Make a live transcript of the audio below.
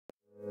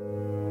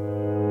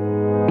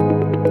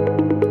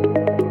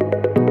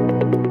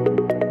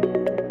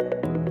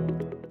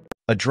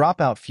A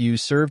dropout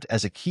fuse served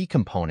as a key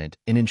component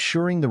in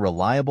ensuring the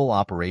reliable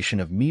operation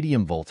of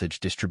medium-voltage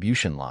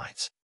distribution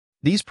lines.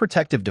 These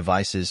protective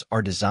devices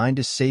are designed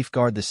to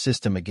safeguard the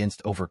system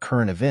against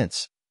overcurrent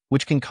events,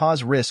 which can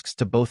cause risks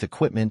to both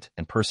equipment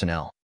and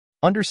personnel.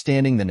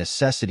 Understanding the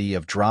necessity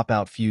of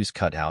dropout fuse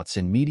cutouts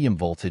in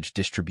medium-voltage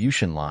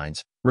distribution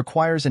lines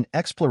requires an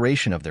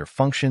exploration of their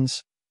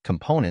functions,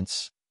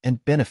 components,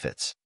 and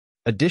benefits.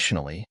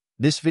 Additionally,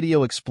 this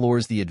video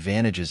explores the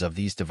advantages of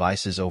these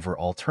devices over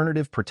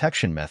alternative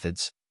protection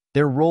methods,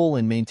 their role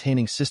in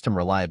maintaining system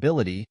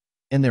reliability,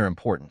 and their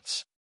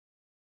importance.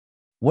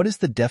 What is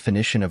the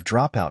definition of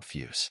dropout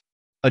fuse?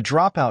 A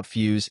dropout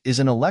fuse is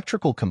an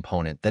electrical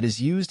component that is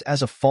used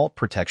as a fault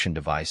protection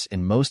device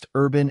in most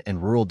urban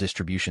and rural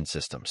distribution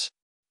systems.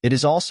 It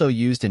is also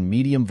used in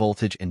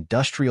medium-voltage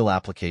industrial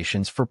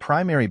applications for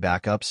primary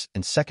backups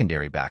and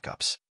secondary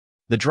backups.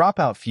 The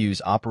dropout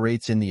fuse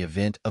operates in the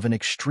event of an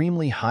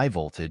extremely high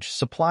voltage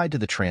supplied to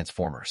the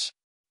transformers.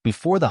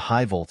 Before the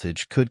high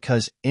voltage could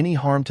cause any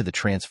harm to the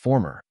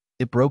transformer,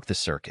 it broke the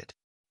circuit.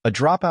 A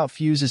dropout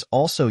fuse is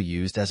also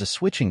used as a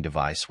switching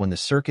device when the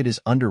circuit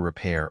is under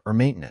repair or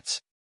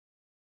maintenance.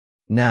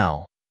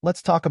 Now,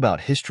 let's talk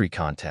about history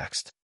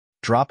context.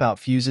 Dropout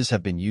fuses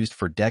have been used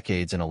for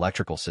decades in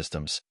electrical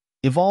systems,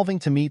 evolving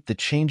to meet the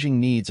changing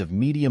needs of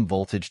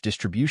medium-voltage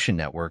distribution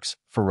networks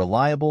for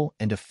reliable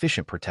and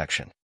efficient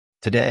protection.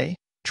 Today,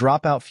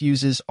 dropout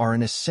fuses are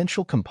an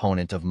essential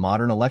component of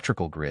modern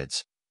electrical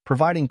grids,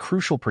 providing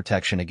crucial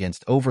protection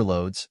against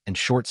overloads and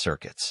short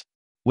circuits.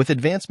 With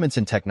advancements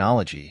in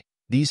technology,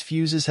 these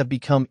fuses have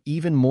become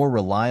even more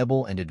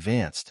reliable and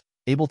advanced,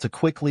 able to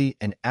quickly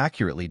and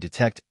accurately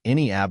detect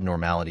any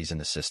abnormalities in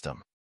the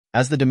system.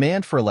 As the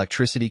demand for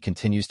electricity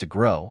continues to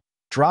grow,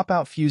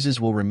 dropout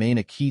fuses will remain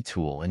a key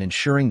tool in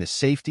ensuring the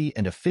safety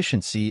and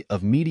efficiency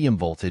of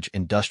medium-voltage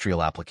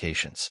industrial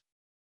applications.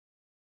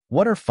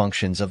 What are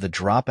functions of the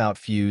dropout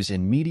fuse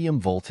in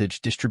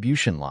medium-voltage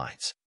distribution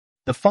lines?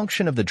 The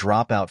function of the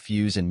dropout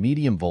fuse in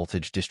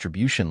medium-voltage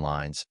distribution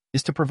lines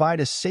is to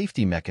provide a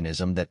safety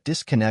mechanism that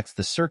disconnects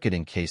the circuit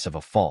in case of a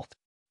fault.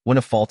 When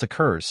a fault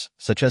occurs,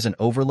 such as an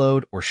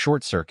overload or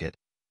short circuit,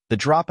 the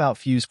dropout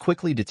fuse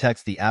quickly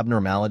detects the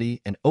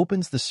abnormality and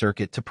opens the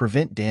circuit to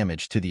prevent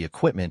damage to the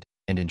equipment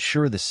and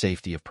ensure the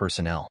safety of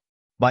personnel.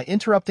 By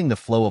interrupting the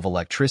flow of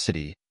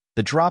electricity,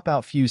 the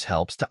dropout fuse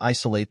helps to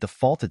isolate the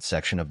faulted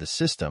section of the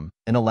system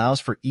and allows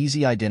for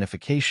easy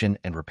identification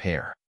and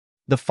repair.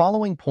 The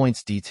following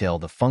points detail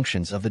the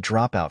functions of the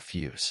dropout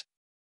fuse.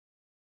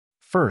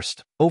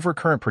 First,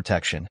 overcurrent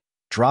protection.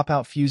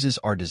 Dropout fuses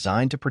are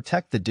designed to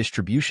protect the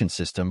distribution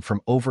system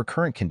from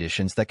overcurrent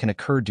conditions that can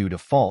occur due to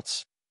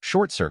faults,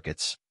 short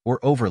circuits, or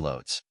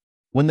overloads.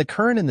 When the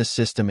current in the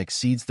system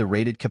exceeds the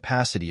rated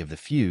capacity of the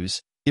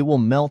fuse, it will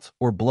melt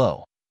or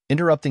blow,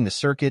 interrupting the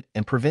circuit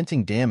and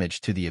preventing damage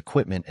to the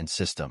equipment and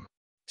system.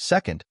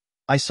 Second,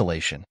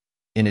 isolation.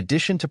 In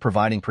addition to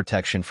providing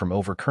protection from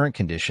overcurrent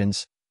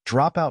conditions,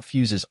 dropout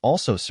fuses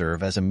also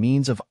serve as a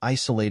means of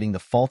isolating the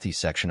faulty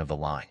section of the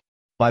line.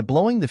 By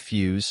blowing the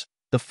fuse,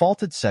 the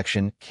faulted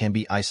section can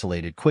be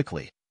isolated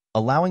quickly,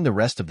 allowing the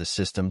rest of the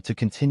system to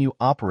continue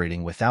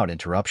operating without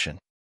interruption.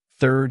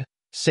 Third,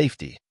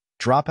 safety.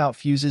 Dropout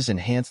fuses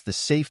enhance the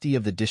safety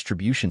of the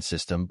distribution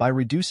system by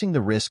reducing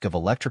the risk of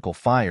electrical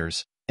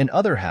fires and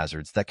other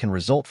hazards that can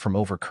result from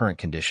overcurrent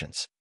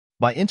conditions.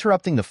 By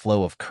interrupting the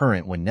flow of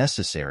current when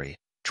necessary,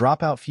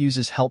 dropout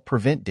fuses help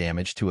prevent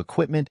damage to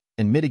equipment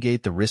and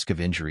mitigate the risk of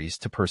injuries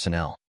to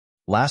personnel.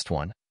 Last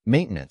one,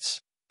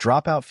 maintenance.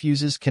 Dropout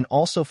fuses can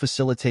also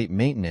facilitate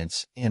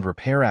maintenance and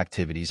repair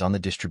activities on the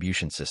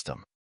distribution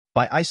system.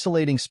 By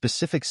isolating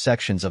specific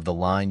sections of the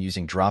line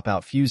using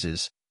dropout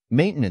fuses,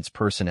 maintenance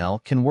personnel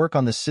can work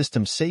on the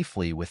system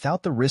safely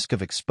without the risk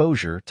of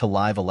exposure to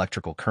live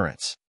electrical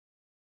currents.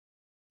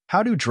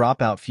 How do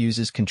dropout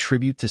fuses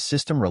contribute to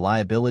system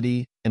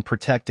reliability and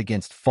protect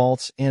against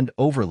faults and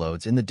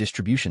overloads in the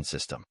distribution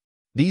system?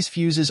 These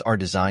fuses are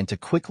designed to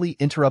quickly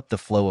interrupt the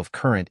flow of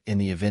current in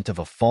the event of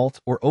a fault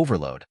or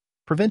overload,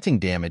 preventing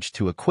damage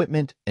to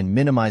equipment and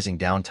minimizing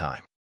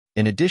downtime.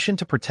 In addition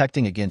to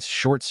protecting against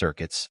short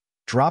circuits,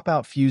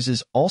 dropout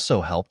fuses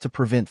also help to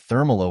prevent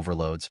thermal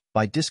overloads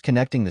by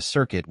disconnecting the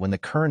circuit when the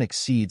current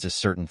exceeds a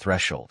certain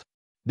threshold.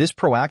 This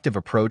proactive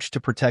approach to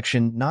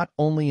protection not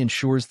only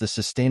ensures the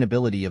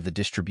sustainability of the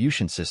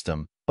distribution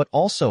system, but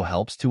also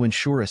helps to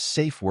ensure a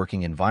safe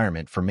working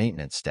environment for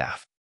maintenance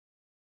staff.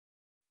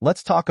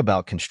 Let's talk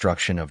about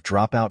construction of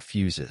dropout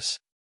fuses.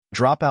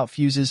 Dropout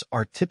fuses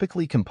are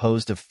typically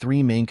composed of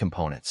three main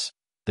components: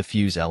 the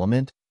fuse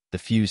element, the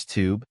fuse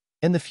tube,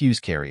 and the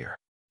fuse carrier.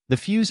 The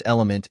fuse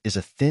element is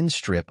a thin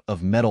strip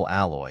of metal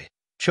alloy,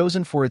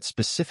 chosen for its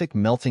specific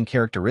melting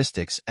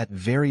characteristics at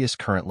various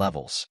current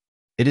levels.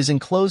 It is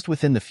enclosed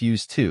within the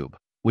fuse tube,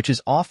 which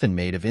is often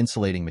made of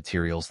insulating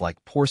materials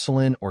like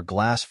porcelain or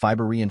glass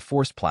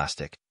fiber-reinforced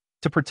plastic,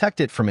 to protect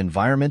it from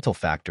environmental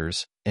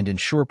factors and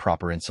ensure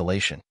proper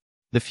insulation.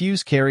 The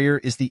fuse carrier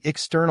is the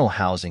external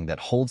housing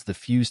that holds the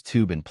fuse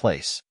tube in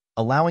place,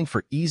 allowing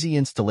for easy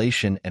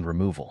installation and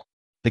removal.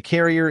 The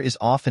carrier is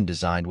often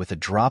designed with a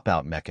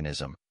dropout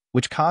mechanism,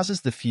 which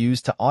causes the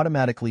fuse to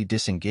automatically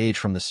disengage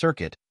from the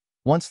circuit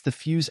once the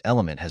fuse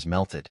element has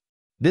melted.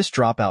 This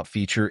dropout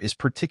feature is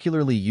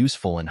particularly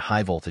useful in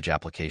high-voltage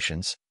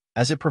applications,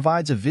 as it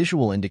provides a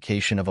visual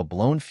indication of a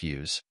blown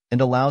fuse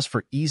and allows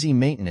for easy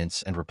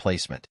maintenance and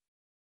replacement.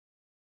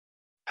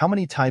 How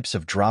many types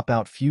of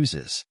dropout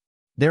fuses?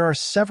 There are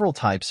several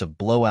types of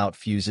blowout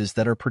fuses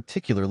that are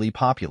particularly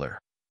popular.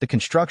 The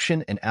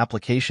construction and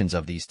applications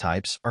of these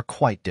types are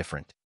quite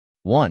different.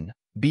 1.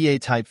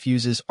 BA-type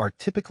fuses are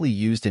typically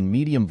used in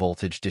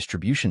medium-voltage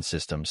distribution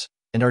systems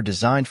and are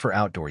designed for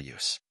outdoor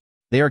use.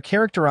 They are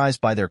characterized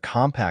by their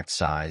compact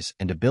size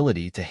and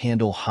ability to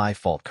handle high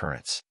fault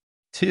currents.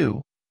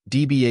 2.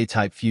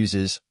 DBA-type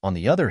fuses, on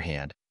the other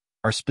hand,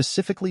 are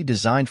specifically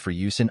designed for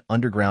use in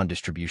underground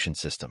distribution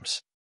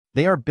systems.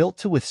 They are built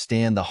to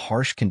withstand the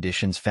harsh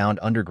conditions found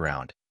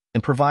underground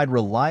and provide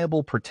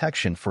reliable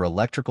protection for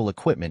electrical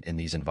equipment in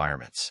these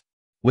environments.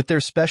 With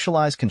their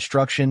specialized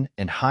construction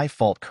and high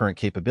fault current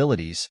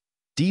capabilities,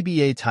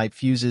 DBA-type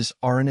fuses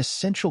are an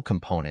essential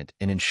component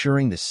in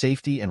ensuring the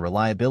safety and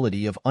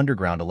reliability of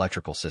underground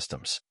electrical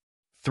systems.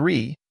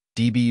 3.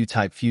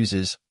 DBU-type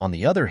fuses, on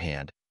the other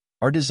hand,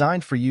 are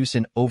designed for use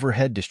in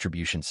overhead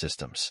distribution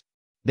systems.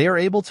 They are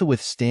able to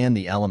withstand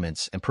the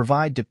elements and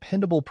provide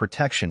dependable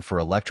protection for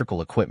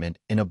electrical equipment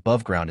in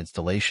above-ground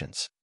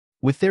installations.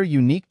 With their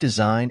unique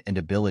design and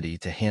ability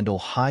to handle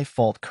high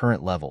fault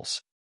current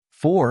levels.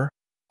 4.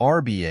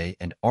 RBA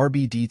and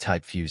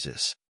RBD-type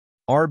fuses.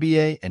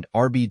 RBA and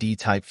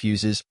RBD-type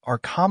fuses are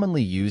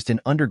commonly used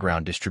in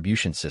underground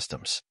distribution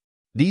systems.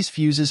 These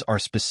fuses are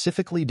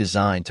specifically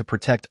designed to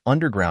protect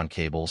underground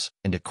cables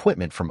and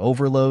equipment from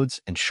overloads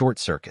and short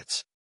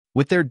circuits.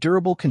 With their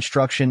durable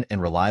construction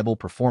and reliable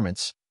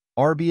performance,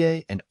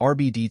 RBA and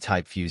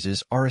RBD-type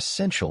fuses are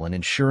essential in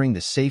ensuring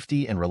the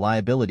safety and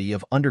reliability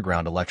of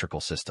underground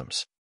electrical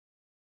systems.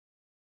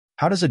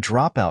 How does a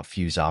dropout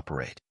fuse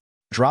operate?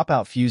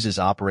 Dropout fuses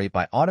operate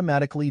by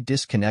automatically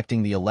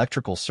disconnecting the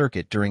electrical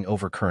circuit during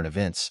overcurrent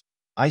events,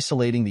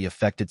 isolating the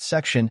affected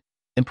section,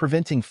 and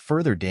preventing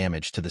further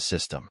damage to the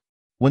system.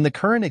 When the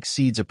current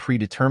exceeds a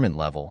predetermined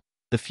level,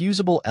 the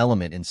fusible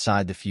element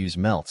inside the fuse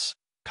melts,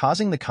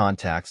 causing the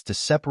contacts to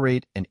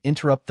separate and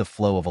interrupt the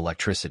flow of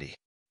electricity.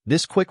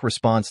 This quick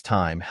response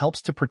time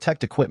helps to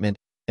protect equipment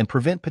and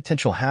prevent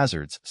potential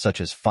hazards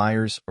such as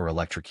fires or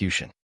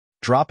electrocution.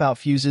 Dropout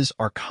fuses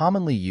are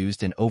commonly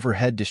used in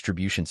overhead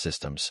distribution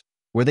systems,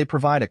 where they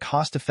provide a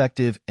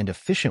cost-effective and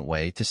efficient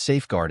way to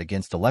safeguard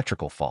against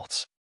electrical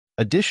faults.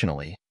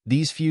 Additionally,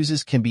 these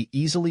fuses can be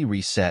easily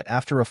reset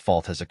after a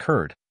fault has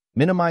occurred,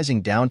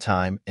 minimizing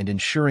downtime and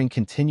ensuring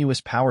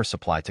continuous power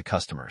supply to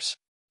customers.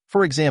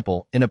 For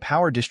example, in a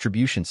power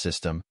distribution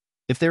system,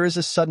 if there is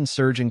a sudden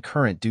surge in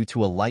current due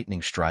to a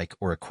lightning strike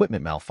or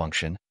equipment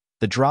malfunction,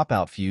 the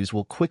dropout fuse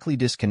will quickly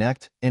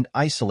disconnect and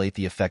isolate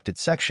the affected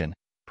section,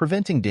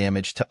 preventing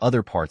damage to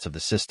other parts of the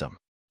system.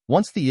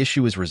 Once the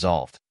issue is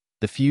resolved,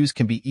 the fuse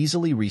can be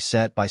easily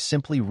reset by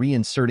simply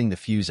reinserting the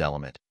fuse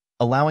element,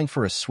 allowing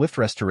for a swift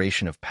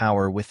restoration of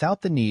power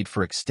without the need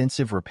for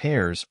extensive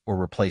repairs or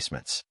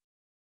replacements.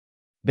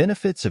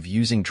 Benefits of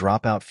using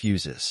dropout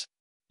fuses.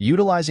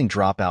 Utilizing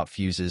dropout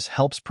fuses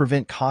helps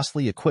prevent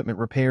costly equipment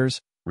repairs,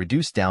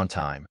 reduce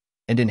downtime,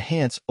 and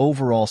enhance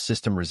overall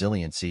system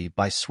resiliency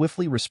by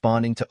swiftly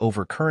responding to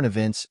overcurrent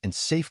events and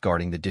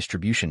safeguarding the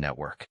distribution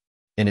network.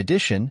 In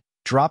addition,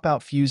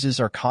 dropout fuses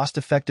are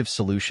cost-effective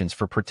solutions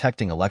for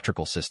protecting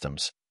electrical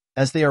systems,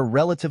 as they are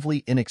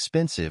relatively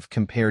inexpensive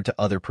compared to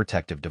other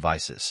protective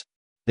devices.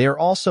 They are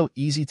also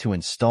easy to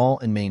install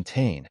and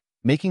maintain,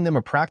 making them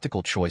a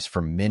practical choice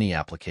for many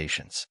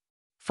applications.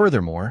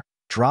 Furthermore,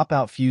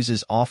 dropout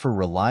fuses offer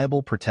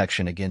reliable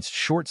protection against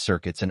short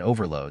circuits and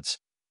overloads,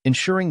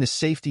 ensuring the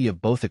safety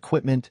of both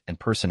equipment and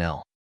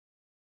personnel.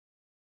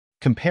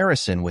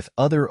 Comparison with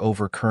other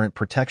overcurrent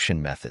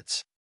protection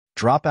methods.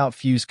 Dropout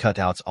fuse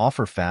cutouts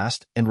offer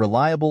fast and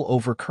reliable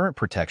overcurrent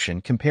protection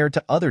compared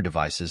to other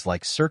devices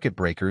like circuit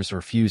breakers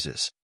or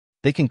fuses.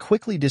 They can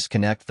quickly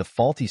disconnect the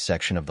faulty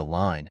section of the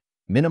line,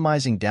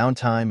 minimizing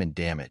downtime and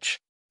damage.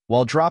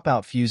 While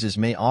dropout fuses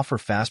may offer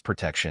fast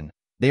protection,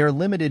 they are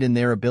limited in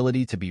their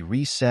ability to be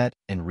reset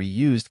and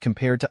reused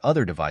compared to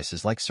other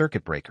devices like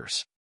circuit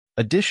breakers.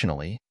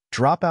 Additionally,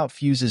 dropout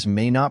fuses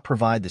may not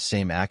provide the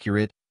same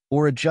accurate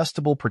or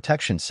adjustable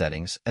protection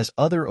settings as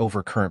other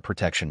overcurrent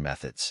protection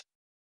methods.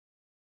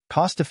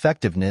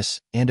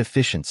 Cost-effectiveness and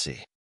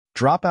efficiency.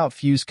 Dropout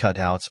fuse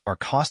cutouts are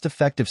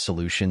cost-effective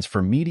solutions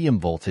for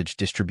medium-voltage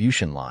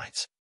distribution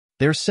lines.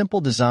 Their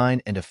simple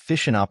design and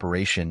efficient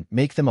operation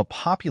make them a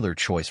popular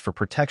choice for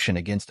protection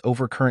against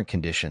overcurrent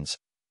conditions,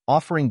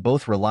 offering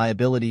both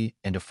reliability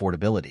and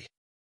affordability.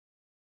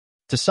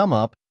 To sum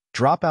up,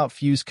 dropout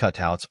fuse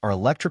cutouts are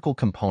electrical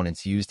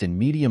components used in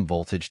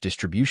medium-voltage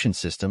distribution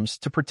systems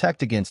to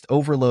protect against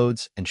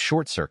overloads and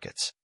short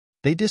circuits.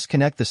 They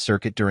disconnect the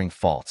circuit during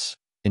faults,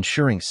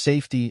 ensuring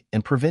safety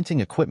and preventing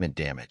equipment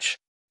damage.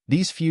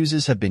 These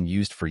fuses have been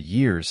used for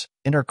years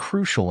and are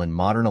crucial in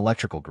modern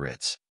electrical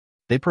grids.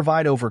 They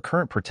provide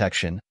overcurrent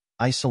protection,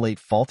 isolate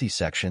faulty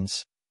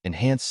sections,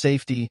 enhance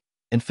safety,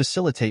 and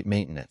facilitate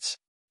maintenance.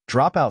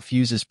 Dropout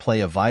fuses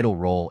play a vital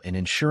role in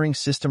ensuring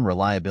system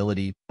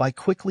reliability by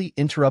quickly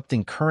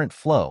interrupting current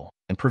flow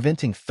and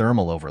preventing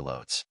thermal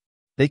overloads.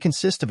 They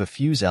consist of a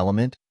fuse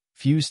element,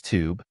 fuse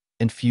tube,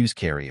 and fuse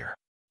carrier.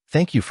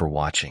 Thank you for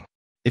watching.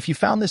 If you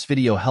found this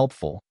video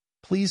helpful,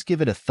 please give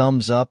it a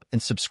thumbs up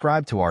and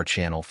subscribe to our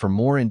channel for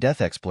more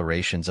in-depth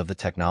explorations of the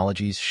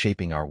technologies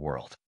shaping our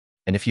world.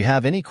 And if you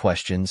have any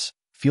questions,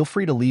 feel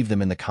free to leave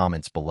them in the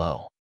comments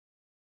below.